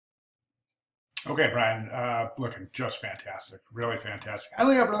Okay, Brian, looking just fantastic, really fantastic. I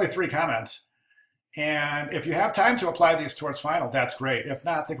only have really three comments. And if you have time to apply these towards final, that's great. If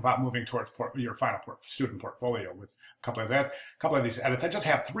not, think about moving towards your final student portfolio with a couple of these edits. I just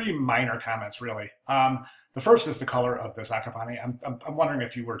have three minor comments, really. The first is the color of the Zakapani. I'm wondering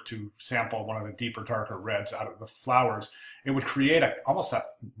if you were to sample one of the deeper, darker reds out of the flowers, it would create almost a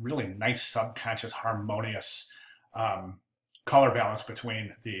really nice, subconscious, harmonious color balance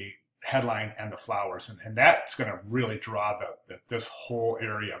between the headline and the flowers, and that's going to really draw this whole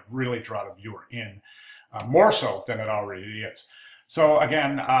area, really draw the viewer in more so than it already is. So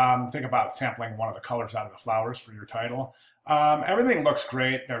again, think about sampling one of the colors out of the flowers for your title. Everything looks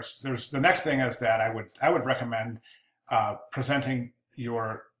great. There's the next thing is that I would recommend presenting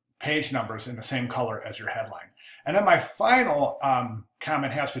your page numbers in the same color as your headline. And then my final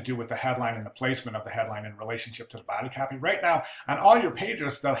comment has to do with the headline and the placement of the headline in relationship to the body copy. Right now, on all your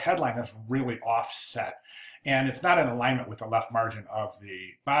pages, the headline is really offset, and it's not in alignment with the left margin of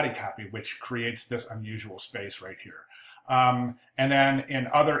the body copy, which creates this unusual space right here. And then in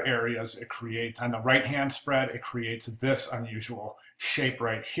other areas, it creates, on the right-hand spread, it creates this unusual shape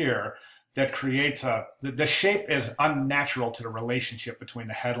right here that creates the shape is unnatural to the relationship between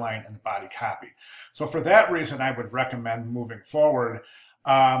the headline and the body copy. So for that reason, I would recommend moving forward,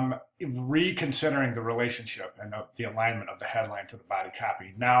 reconsidering the relationship and the alignment of the headline to the body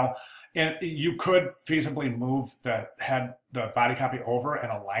copy. Now, you could feasibly move the body copy over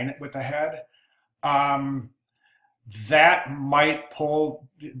and align it with the head. That might pull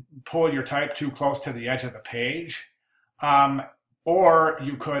your type too close to the edge of the page. Or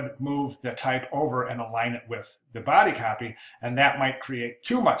you could move the type over and align it with the body copy, and that might create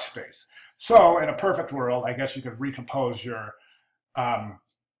too much space. So in a perfect world, I guess you could recompose your type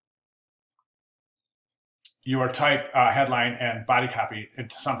headline and body copy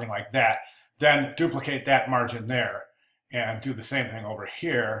into something like that, then duplicate that margin there and do the same thing over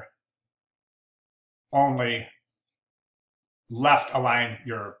here, only left align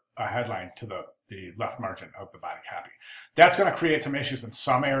your headline to the left margin of the body copy. That's going to create some issues in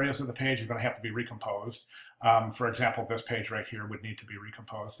some areas of the page. You're going to have to be recomposed. For example, this page right here would need to be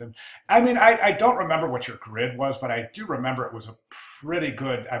recomposed. And I mean, I don't remember what your grid was, but I do remember it was a pretty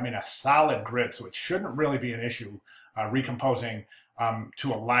good, I mean, a solid grid. So it shouldn't really be an issue recomposing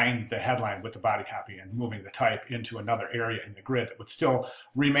to align the headline with the body copy and moving the type into another area in the grid that would still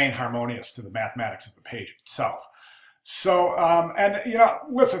remain harmonious to the mathematics of the page itself. So, and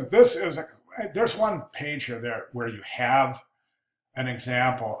listen, there's one page here there where you have an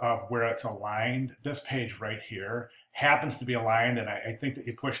example of where it's aligned. This page right here happens to be aligned, and I think that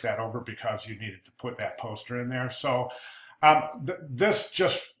you pushed that over because you needed to put that poster in there. So this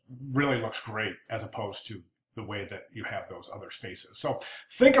just really looks great as opposed to the way that you have those other spaces. So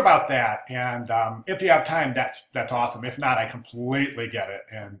think about that, and if you have time, that's awesome. If not, I completely get it,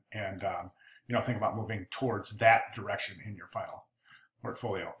 and think about moving towards that direction in your final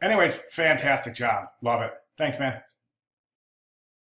portfolio. Anyways, fantastic job. Love it. Thanks, man.